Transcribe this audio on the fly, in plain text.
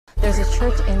there's a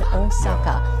church in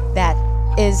Osaka that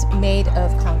is made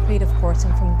of concrete, of course,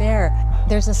 and from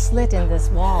there's a slit in this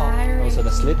wall. Oh, so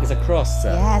the slit is a cross.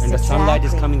 Yes, and the sunlight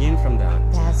is coming in from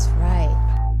that. That's right.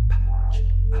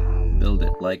 Build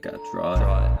it like I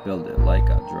draw it. Build it like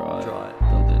I draw it.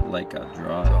 Build it like I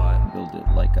draw it. Build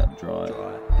it like I draw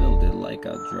it. Build it like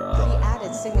I draw it. He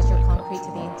added signature concrete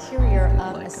to the interior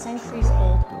of a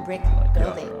centuries-old brick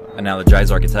building. Analogize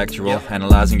architectural,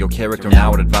 analyzing your character now. I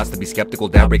would advise to be skeptical.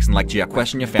 Doubt breaks in like G. I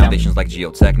question your foundations like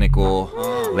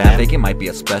geotechnical. That vacant might be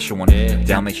a special one.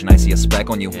 Dalmatian, I see a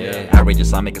spec on you.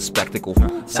 Outrageous, I make a spectacle.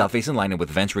 South facing lining with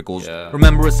ventricles.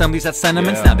 Remember assemblies had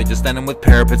sentiments? Now they just standing with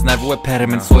parapets, never with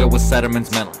pediments. Soil with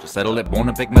sediments, mental, just settle it. Bone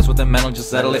and pick, mess with the mental, just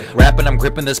settle it. Rapping, I'm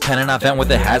gripping this pen and I vent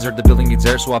with a hazard. The building needs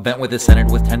air, so I vent with it.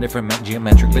 Centered with 10 different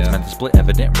geometric bits. Meant to split,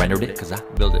 evident, rendered it, cause I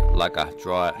build it like I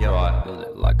draw it. Build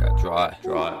it like I draw it.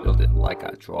 Build it like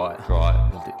I draw it.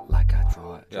 Build it like I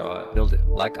draw it. Build it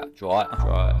like I draw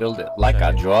it. Build it like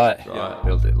I draw it.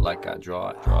 Build it like I draw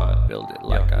it. Build it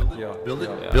like I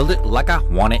build it like I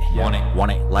want it. Want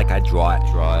it like I draw it.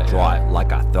 Draw it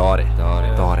like I thought it.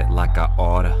 Thought it like I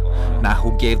oughta. Now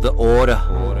who gave the order?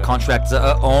 Contractor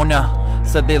or owner?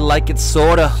 Said they like it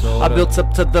sorta. I built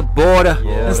up to the border.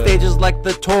 And stages like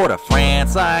the Tour de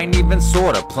France. I ain't even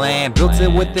sorta planned. Built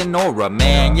it with an aura,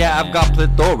 man. Yeah, I've got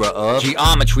plethora of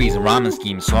geometries and rhyming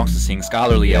schemes, songs to sing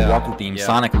scholarly. I walk with themes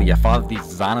sonically. I follow these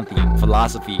designer themes,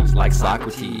 philosophies like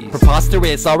Socrates.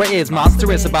 Preposterous, aura is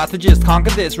monstrous. About to just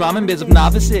conquer this rhyming biz of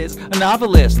novices. A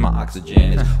novelist, my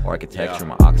oxygen is architecture.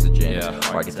 My oxygen is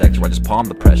architecture. I just palm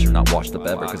the pressure, not washed up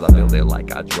ever, cause I build it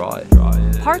like I draw it.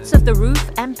 Parts of the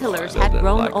roof and pillars had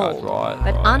grown old,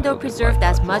 but Ando preserved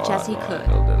as much as he could.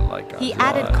 He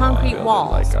added concrete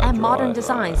walls and modern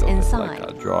designs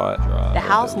inside. The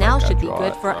house now should be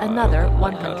good for another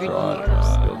 100 years.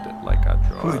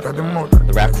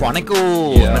 The rap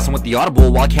chronicles, messing with the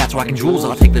audible while cats rocking jewels.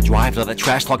 I'll take the drive to that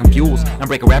trash talking fuels and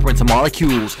break a rapper into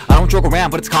molecules. I don't joke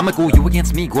around, but it's comical. You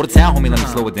against me, go to town, homie, let me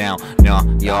slow it down. Nah,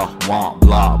 y'all want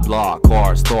blah blah,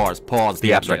 cars, stars, pause,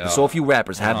 the abstract. So a few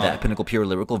rappers have that pinnacle pure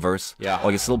lyrical verse. All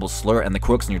your syllables slur and the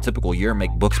crooks in your typical year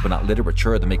make books but not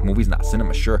literature. They make movies, not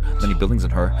cinema, sure. Many buildings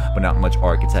in her, but not much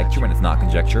architecture, and it's not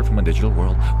conjecture from a digital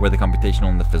world where the computational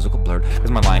and the physical blurred. Cause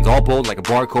my lines all bold like a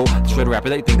barcode. The shred rapper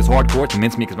they think is hardcore to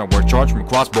mince me, cause my work charged from a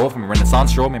crossbow from a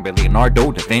Renaissance show made by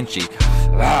Leonardo da Vinci.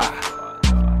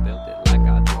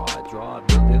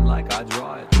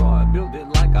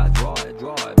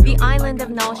 The island of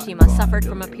Naoshima suffered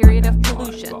from a period of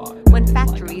pollution when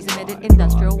factories emitted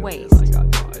industrial waste.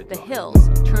 The hills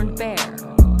turned bare.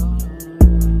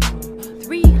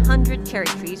 300 cherry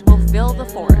trees will fill the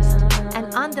forest,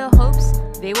 and Ando hopes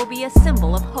they will be a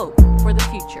symbol of hope for the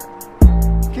future.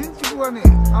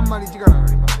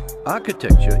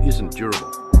 Architecture isn't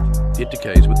durable. It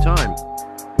decays with time.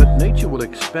 But nature will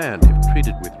expand if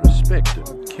treated with respect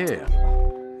and care.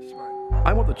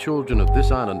 I want the children of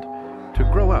this island to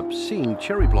grow up seeing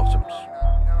cherry blossoms.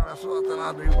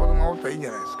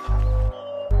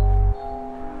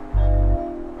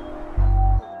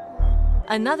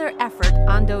 Another effort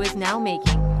Ando is now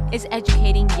making is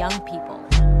educating young people.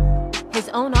 His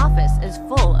own office is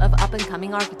full of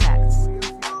up-and-coming architects.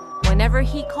 Whenever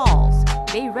he calls,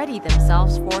 they ready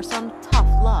themselves for some tough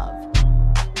love.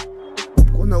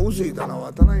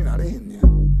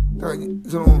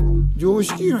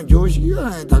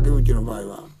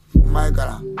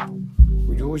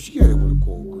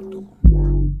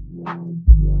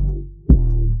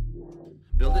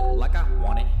 Build it like I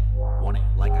want it.